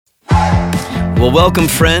Well, welcome,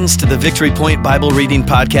 friends, to the Victory Point Bible Reading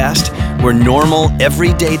Podcast, where normal,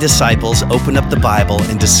 everyday disciples open up the Bible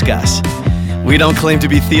and discuss. We don't claim to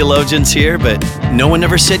be theologians here, but no one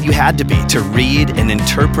ever said you had to be to read and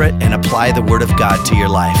interpret and apply the Word of God to your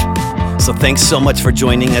life. So thanks so much for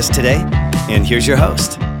joining us today, and here's your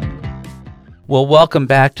host. Well, welcome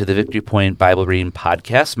back to the Victory Point Bible Reading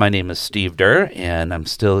Podcast. My name is Deur, and I'm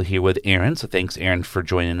still here with Aaron. So thanks, Aaron, for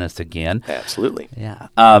joining us again. Absolutely. Yeah.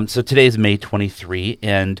 So today's May 23,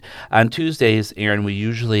 and on Tuesdays, Aaron, we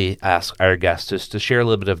usually ask our guests just to share a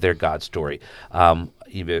little bit of their God story,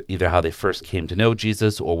 either how they first came to know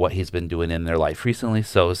Jesus or what he's been doing in their life recently.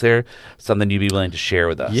 So is there something you'd be willing to share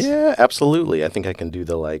with us? Yeah, absolutely. I think I can do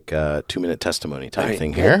the 2-minute testimony type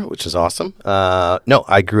thing here, which is awesome. No,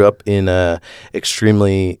 I grew up in a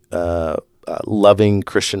extremely loving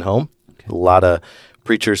Christian home. Okay. A lot of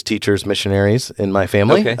preachers, teachers, missionaries in my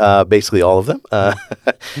family, basically all of them.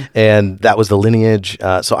 And that was the lineage.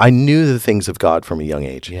 So I knew the things of God from a young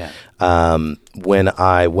age. Yeah. When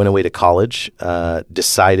I went away to college,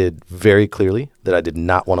 decided very clearly that I did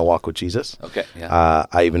not want to walk with Jesus. Okay. Yeah.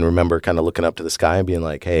 I even remember kind of looking up to the sky and being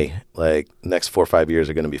like, "Hey, next 4 or 5 years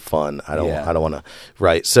are going to be fun. I don't want to."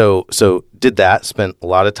 Right. So did that. Spent a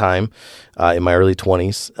lot of time in my early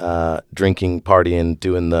 20s drinking, partying,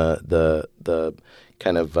 doing the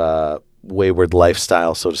kind of wayward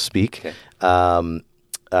lifestyle, so to speak. Okay.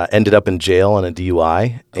 Ended up in jail on a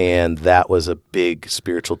DUI, and that was a big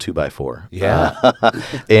spiritual 2x4. Yeah,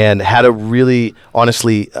 and had a really,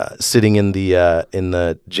 honestly, sitting in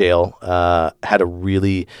the jail, had a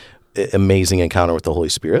really amazing encounter with the Holy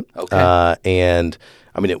Spirit. Okay, and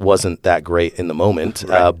I mean, it wasn't that great in the moment,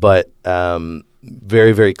 right. but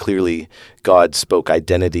very, very clearly, God spoke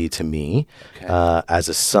identity to me as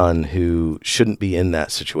a son who shouldn't be in that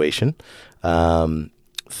situation.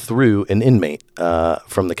 Through an inmate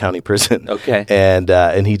from the county prison. Okay.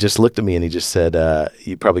 And he just looked at me and he just said,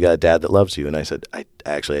 "You probably got a dad that loves you." And I said, I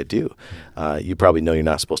do. You probably know you're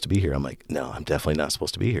not supposed to be here. I'm like, "No, I'm definitely not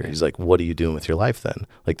supposed to be here." He's like, "What are you doing with your life then?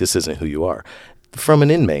 This isn't who you are." From an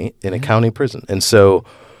inmate in a county prison. And so,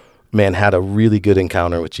 man, had a really good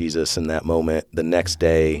encounter with Jesus in that moment. The next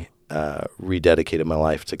day, rededicated my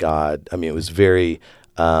life to God. I mean, it was very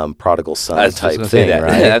prodigal son type thing,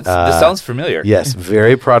 right? This sounds familiar. Yes,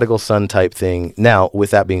 very prodigal son type thing. Now,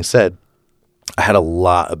 with that being said, I had a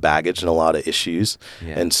lot of baggage and a lot of issues,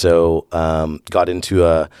 and so got into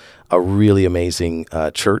a really amazing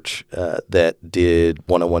church that did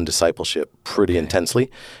one-on-one discipleship pretty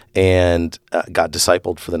intensely, and got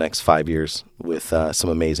discipled for the next 5 years with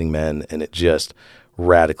some amazing men, and it just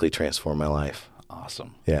radically transformed my life.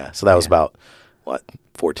 Awesome. Yeah, so that was about,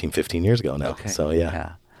 14, 15 years ago now. Okay. So,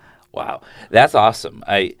 yeah. Wow. That's awesome.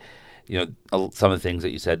 Some of the things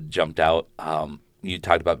that you said jumped out. You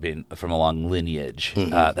talked about being from a long lineage.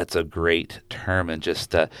 Mm-hmm. That's a great term. And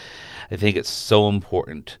just, I think it's so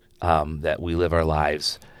important that we live our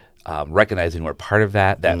lives recognizing we're part of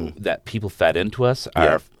that people fed into us,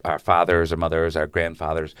 our fathers, our mothers, our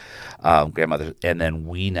grandfathers, grandmothers, and then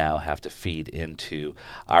we now have to feed into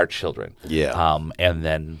our children. Yeah. And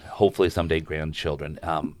then hopefully someday grandchildren.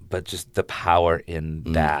 But just the power in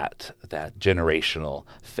that generational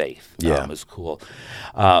faith is cool.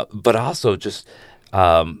 But also just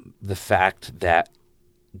the fact that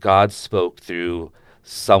God spoke through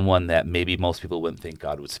someone that maybe most people wouldn't think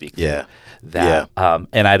God would speak to.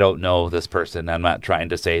 And I don't know this person. I'm not trying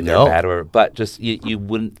to say they're bad, but just you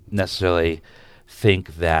wouldn't necessarily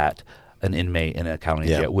think that an inmate in a county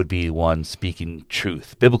jail would be one speaking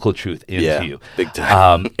truth, biblical truth into you. Big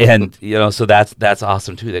time. And so that's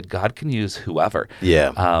awesome too, that God can use whoever.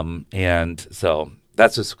 Yeah. And so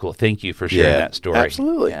that's just cool. Thank you for sharing that story.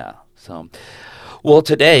 Absolutely. Yeah. So. Well,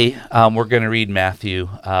 today we're going to read Matthew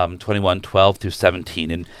 21:12 through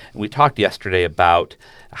 17, and we talked yesterday about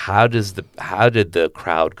how did the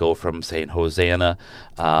crowd go from saying Hosanna,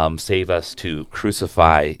 save us, to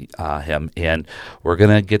crucify him, and we're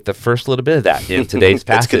going to get the first little bit of that in today's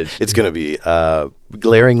passage. It's going to be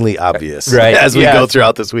glaringly obvious as we go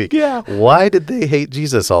throughout this week. Yeah, why did they hate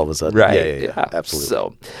Jesus all of a sudden? Right. Yeah,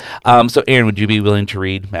 absolutely. So Aaron, would you be willing to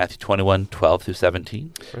read Matthew 21:12 through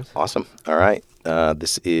 17? Awesome. All right.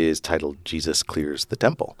 This is titled Jesus Clears the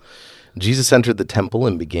Temple. Jesus entered the temple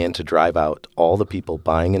and began to drive out all the people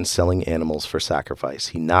buying and selling animals for sacrifice.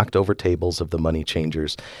 He knocked over tables of the money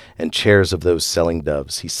changers and chairs of those selling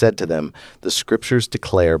doves. He said to them, "The scriptures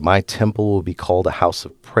declare, 'My temple will be called a house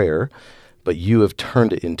of prayer,' but you have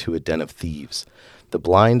turned it into a den of thieves." The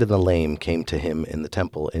blind and the lame came to him in the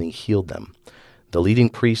temple, and he healed them. The leading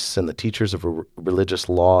priests and the teachers of religious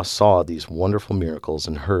law saw these wonderful miracles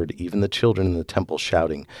and heard even the children in the temple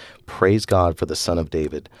shouting, "Praise God for the Son of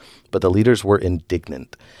David." But the leaders were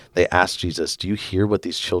indignant. They asked Jesus, "Do you hear what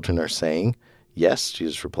these children are saying?" "Yes,"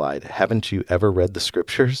 Jesus replied. "Haven't you ever read the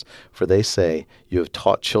scriptures? For they say, 'You have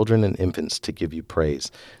taught children and infants to give you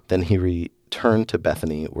praise.'" Then he returned to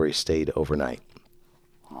Bethany, where he stayed overnight.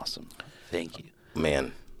 Awesome. Thank you.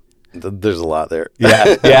 Man, there's a lot there.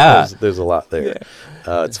 Yeah. Yeah. there's a lot there.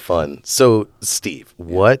 It's fun. So, Steve,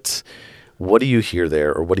 what do you hear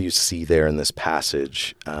there, or what do you see there in this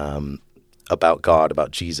passage about God,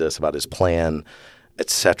 about Jesus, about his plan,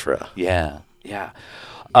 etc.? Yeah.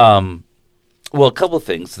 Well, a couple of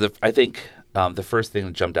things. I think the first thing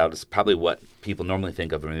that jumped out is probably what people normally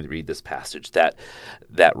think of when they read this passage, that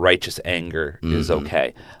righteous anger is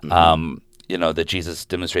okay. That Jesus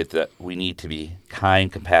demonstrates that we need to be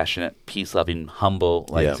kind, compassionate, peace-loving, humble,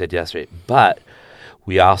 like I said yesterday. But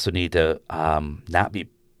we also need to not be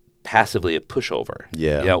passively a pushover.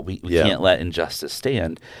 We can't let injustice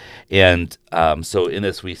stand. And so in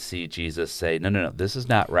this, we see Jesus say, no, this is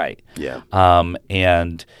not right.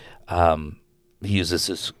 He uses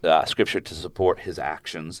this scripture to support his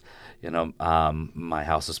actions. My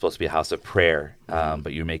house is supposed to be a house of prayer,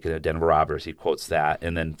 but you're making a den of robbers. He quotes that.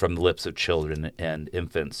 And then from the lips of children and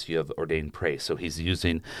infants, you have ordained praise. So he's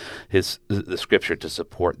using the scripture to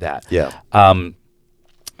support that.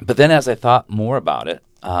 But then as I thought more about it,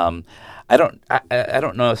 I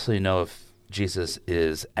don't necessarily know if Jesus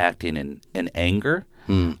is acting in anger.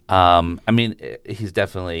 He's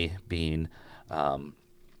definitely being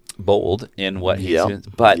bold in what he's doing.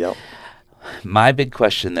 But my big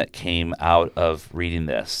question that came out of reading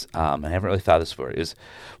this, and I haven't really thought this before,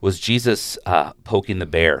 was Jesus poking the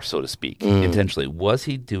bear, so to speak, intentionally? Was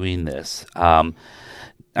he doing this? I'm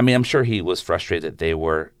sure he was frustrated that they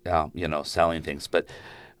were, selling things, but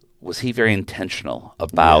was he very intentional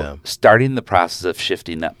about starting the process of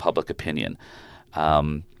shifting that public opinion?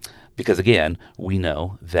 Because again, we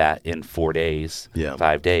know that in 4 days,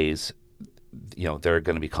 5 days, they're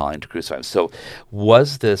going to be calling to crucify him. So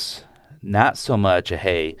was this not so much a,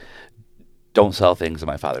 hey, don't sell things in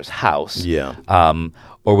my Father's house,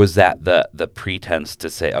 or was that the pretense to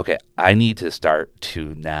say, okay, I need to start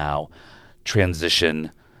to now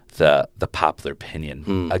transition the popular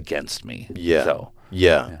opinion against me?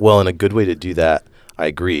 Well, and a good way to do that, I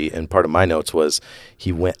agree, and part of my notes was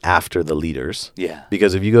he went after the leaders.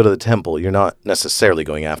 Because if you go to the temple, you're not necessarily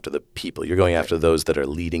going after the people. You're going after those that are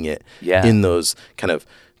leading it in those kind of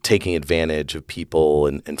taking advantage of people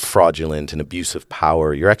and fraudulent and abusive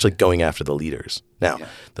power. You're actually going after the leaders. Now,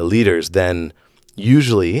 the leaders then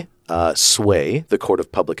usually sway the court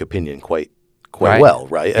of public opinion quite well,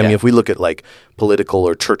 right? I mean, if we look at like political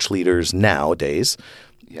or church leaders nowadays,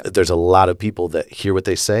 there's a lot of people that hear what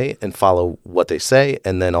they say and follow what they say,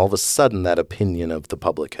 and then all of a sudden that opinion of the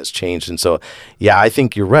public has changed. And so, I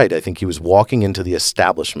think you're right. I think he was walking into the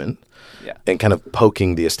establishment and kind of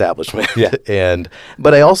poking the establishment.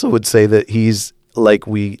 But I also would say that he's, like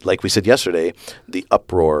we said yesterday, the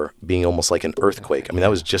uproar being almost like an earthquake. I mean, that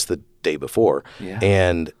was just the day before.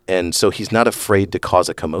 And so he's not afraid to cause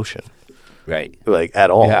a commotion. Like at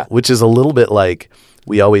all, which is a little bit like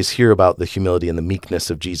we always hear about the humility and the meekness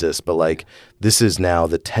of Jesus, but like this is now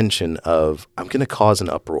the tension of I'm going to cause an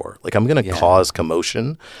uproar, like I'm going to cause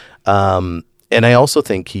commotion. And I also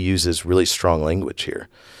think he uses really strong language here,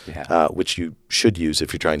 which you should use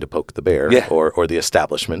if you're trying to poke the bear or the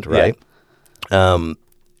establishment, right?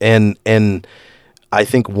 And I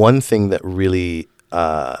think one thing that really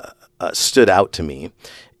stood out to me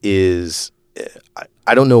is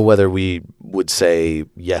I don't know whether we would say,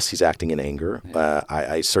 yes, he's acting in anger.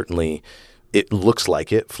 I certainly, it looks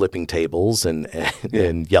like it, flipping tables and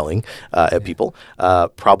yelling at people.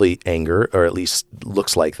 Probably anger, or at least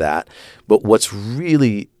looks like that. But what's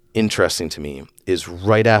really interesting to me is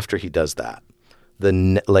right after he does that,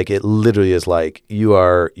 it literally is like, you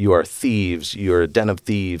are thieves, you're a den of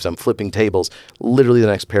thieves, I'm flipping tables. Literally the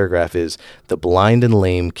next paragraph is, the blind and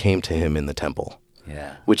lame came to him in the temple.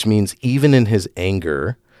 Which means even in his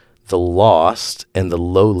anger, the lost and the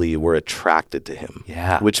lowly were attracted to him.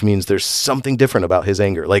 Which means there's something different about his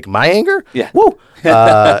anger. Like my anger? Woo!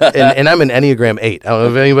 And I'm an Enneagram 8. I don't know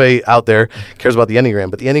if anybody out there cares about the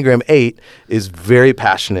Enneagram, but the Enneagram 8 is very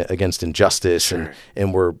passionate against injustice,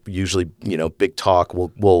 and we're usually, big talk.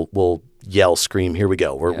 We'll yell, scream, here we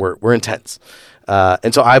go. We're intense.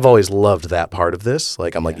 And so I've always loved that part of this.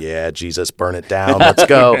 Like, I'm like, Jesus, burn it down. Let's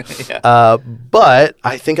go. But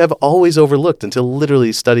I think I've always overlooked until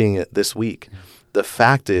literally studying it this week. The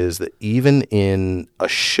fact is that even in a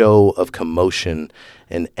show of commotion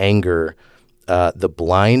and anger, the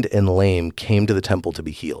blind and lame came to the temple to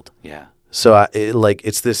be healed. Yeah. So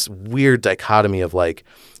it's this weird dichotomy of like,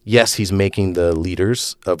 yes, he's making the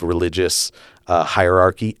leaders of religious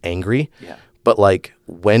hierarchy angry. Yeah. But like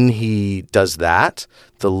when he does that,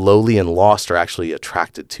 the lowly and lost are actually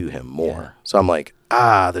attracted to him more. Yeah. So I'm like,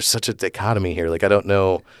 there's such a dichotomy here. Like I don't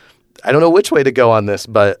know which way to go on this,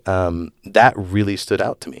 but that really stood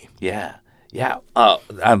out to me. Yeah. Yeah.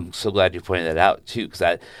 I'm so glad you pointed that out too,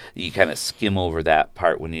 because you kind of skim over that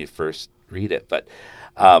part when you first read it. But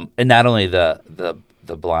and not only the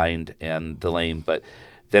blind and the lame, but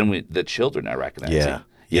then the children are recognizing. Yeah.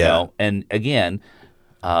 You know? And again,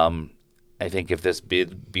 I think if this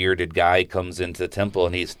bearded guy comes into the temple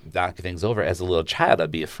and he's knocking things over, as a little child, I'd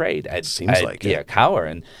be afraid. I'd cower.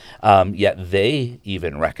 And yet they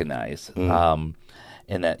even recognize, and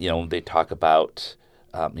that they talk about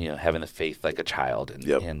having the faith like a child,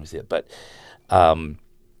 and we see it. But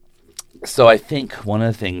so I think one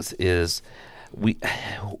of the things is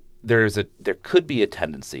there could be a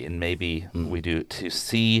tendency, and maybe we do, to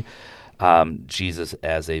see Jesus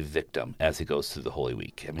as a victim as he goes through the Holy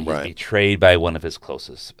Week. I mean, he's betrayed by one of his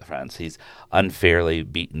closest friends. He's unfairly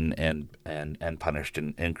beaten and punished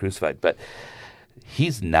and crucified. But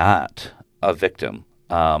he's not a victim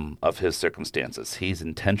of his circumstances. He's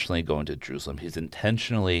intentionally going to Jerusalem. He's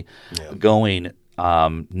intentionally going,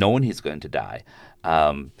 knowing he's going to die.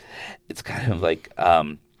 It's kind of like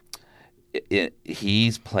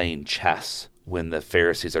he's playing chess when the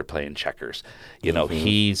Pharisees are playing checkers.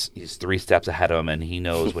 He's 3 steps ahead of him, and he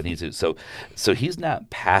knows when he's so he's not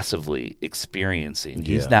passively experiencing.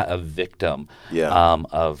 He's not a victim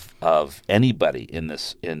of anybody in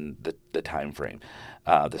the time frame,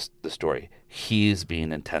 the story. He's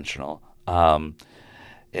being intentional, and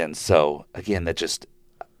so again, that just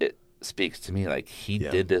it speaks to me like he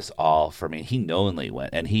did this all for me. He knowingly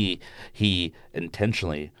went, and he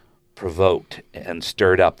intentionally provoked and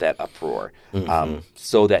stirred up that uproar,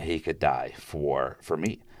 so that he could die for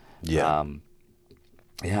me. Oh,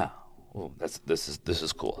 this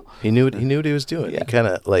is cool. He knew what he was doing. He kind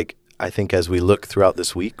of like, I think as we look throughout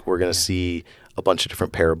this week, we're going to see a bunch of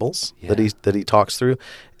different parables that he talks through,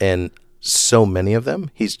 and so many of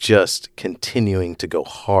them he's just continuing to go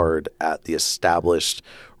hard at the established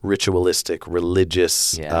ritualistic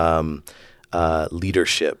religious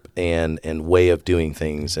leadership and way of doing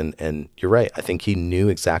things. And you're right. I think he knew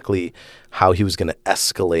exactly how he was going to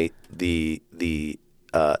escalate the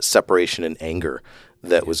separation and anger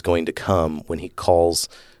that was going to come when he calls,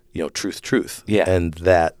 truth. Yeah. And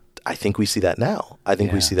that, I think we see that now. I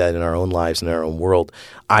think we see that in our own lives, in our own world.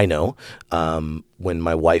 I know when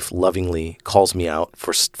my wife lovingly calls me out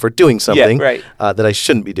for doing something that I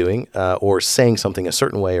shouldn't be doing, or saying something a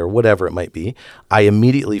certain way or whatever it might be, I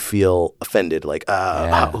immediately feel offended, like,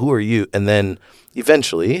 who are you? And then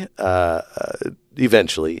eventually,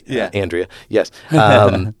 Andrea, yes,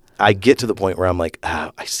 I get to the point where I'm like,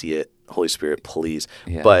 I see it, Holy Spirit, please.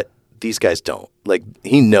 Yeah. But these guys don't. Like,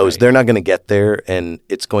 he knows they're not going to get there, and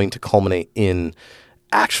it's going to culminate in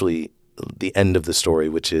actually the end of the story,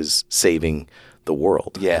 which is saving the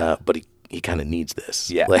world. Yeah. But he kind of needs this.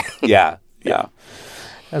 Yeah. Yeah.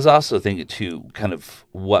 I was also thinking, too, kind of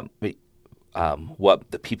what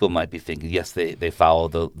the people might be thinking. Yes, they follow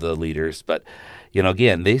the leaders, but,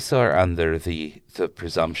 again, they still are under the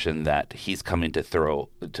presumption that he's coming to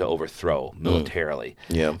overthrow militarily.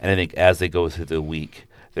 Yeah. And I think as they go through the week,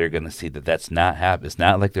 they're going to see that that's not happening. It's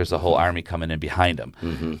not like there's a whole army coming in behind them.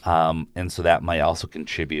 Mm-hmm. And so that might also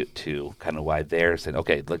contribute to kind of why they're saying,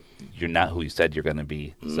 okay, look, you're not who you said you're going to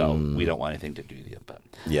be, so we don't want anything to do with you. But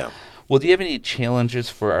well, do you have any challenges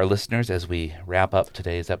for our listeners as we wrap up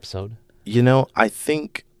today's episode? I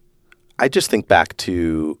just think back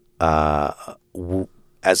to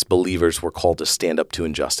as believers, we're called to stand up to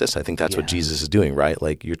injustice. I think that's what Jesus is doing, right?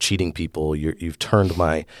 Like, you're cheating people. You've turned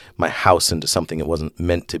my house into something it wasn't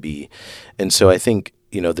meant to be. And so I think,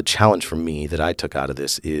 the challenge for me that I took out of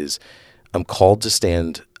this is I'm called to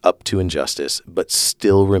stand up to injustice, but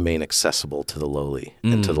still remain accessible to the lowly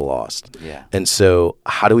and to the lost. Yeah. And so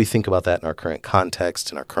how do we think about that in our current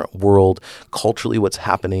context, in our current world, culturally what's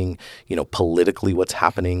happening, politically what's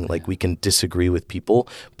happening? Like, we can disagree with people,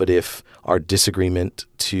 but if our disagreement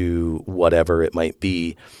to whatever it might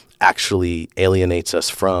be actually alienates us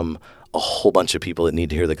from a whole bunch of people that need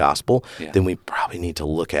to hear the gospel, then we probably need to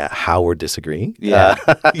look at how we're disagreeing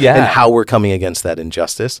and how we're coming against that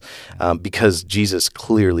injustice, because Jesus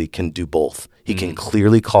clearly can do both. He can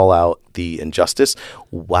clearly call out the injustice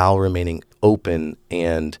while remaining open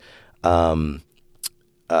and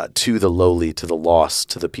to the lowly, to the lost,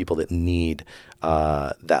 to the people that need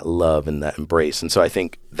that love and that embrace. And so I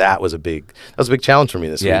think that was a big challenge for me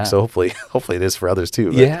this week. So hopefully it is for others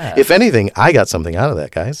too. But if anything, I got something out of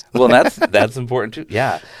that, guys. Well, that's important too.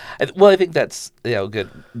 Yeah. Well, I think that's good.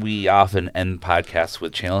 We often end podcasts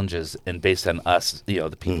with challenges, and based on us, the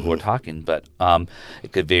people who are talking. But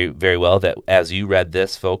it could be very well that as you read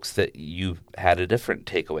this, folks, that you had a different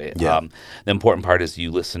takeaway. Yeah. The important part is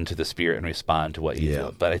you listen to the Spirit and respond to what you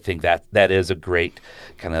feel. But I think that is a great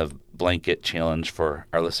kind of blanket challenge for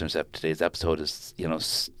our listeners of today's episode is,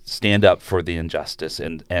 stand up for the injustice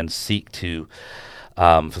and seek to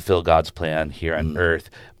fulfill God's plan here on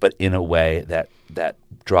earth, but in a way that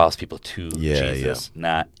draws people to Jesus,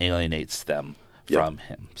 not alienates them from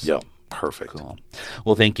him. So, perfect. Cool.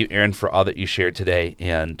 Well, thank you, Aaron, for all that you shared today,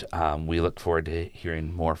 and we look forward to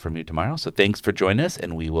hearing more from you tomorrow. So thanks for joining us,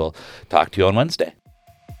 and we will talk to you on Wednesday.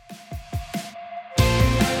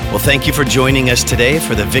 Well, thank you for joining us today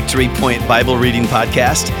for the Victory Point Bible Reading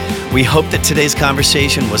Podcast. We hope that today's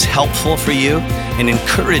conversation was helpful for you and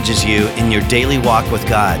encourages you in your daily walk with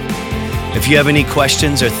God. If you have any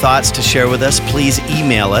questions or thoughts to share with us, please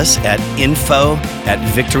email us at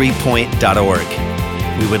info@victorypoint.org.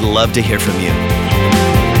 We would love to hear from you.